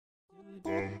Yo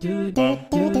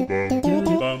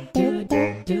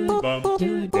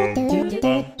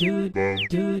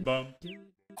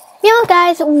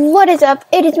guys, what is up?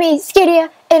 It is me, Skatia,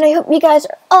 and I hope you guys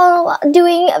are all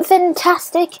doing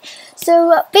fantastic.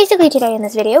 So basically today in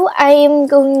this video, I am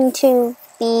going to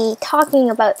be talking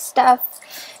about stuff.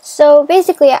 So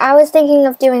basically, I was thinking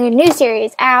of doing a new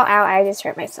series. Ow, I just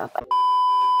hurt myself.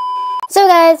 So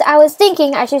guys, I was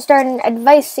thinking I should start an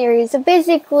advice series. So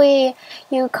basically,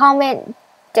 you comment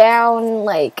down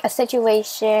like a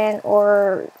situation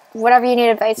or whatever you need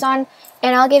advice on,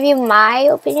 and I'll give you my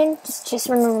opinion. Just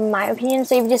remember my opinion.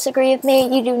 So if you disagree with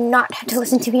me, you do not have to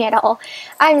listen to me at all.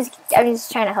 I'm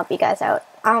just trying to help you guys out.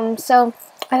 So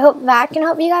I hope that can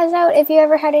help you guys out if you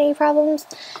ever had any problems.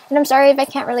 And I'm sorry if I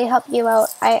can't really help you out.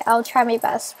 I'll try my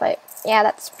best. But yeah,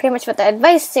 that's pretty much what the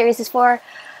advice series is for.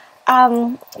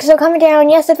 So comment down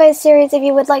yes advice series if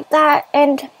you would like that.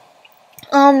 And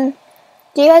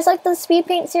do you guys like the speed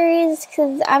paint series?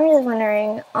 Because I'm just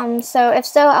wondering. So if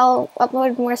so, I'll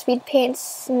upload more speed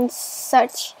paints and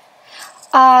such.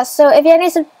 So if you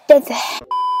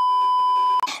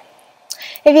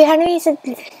have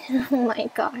oh my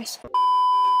gosh.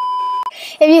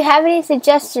 If you have any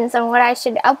suggestions on what I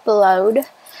should upload,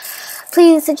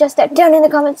 please suggest that down in the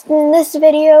comments in this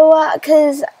video,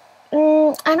 because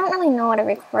I don't really know how to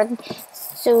record.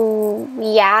 So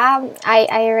yeah, I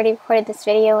already recorded this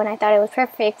video and I thought it was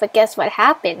perfect, but guess what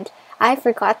happened? I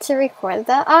forgot to record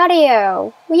the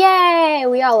audio. Yay!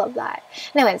 We all love that.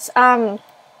 Anyways, I'm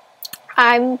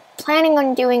planning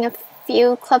on doing a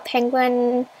few Club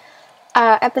Penguin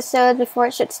episodes before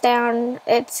it shuts down.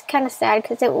 It's kind of sad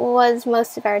because it was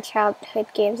most of our childhood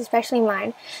games, especially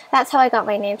mine. That's how I got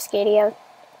my name, Skatia.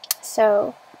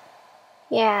 So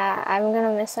yeah, I'm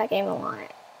gonna miss that game a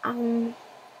lot.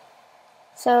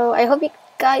 So I hope you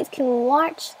guys can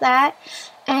watch that,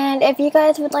 and if you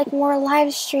guys would like more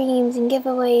live streams and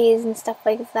giveaways and stuff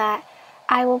like that,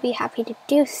 I will be happy to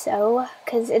do so,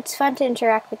 because it's fun to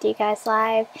interact with you guys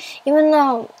live, even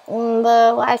though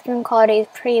the live stream quality is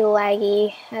pretty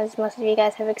laggy, as most of you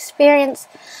guys have experienced.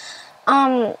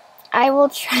 I will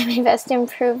try my best to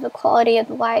improve the quality of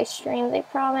the live streams, I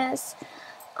promise.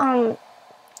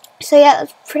 So yeah,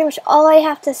 that's pretty much all I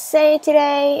have to say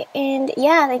today, and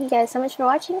yeah, thank you guys so much for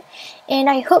watching, and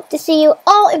I hope to see you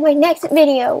all in my next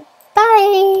video.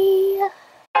 Bye!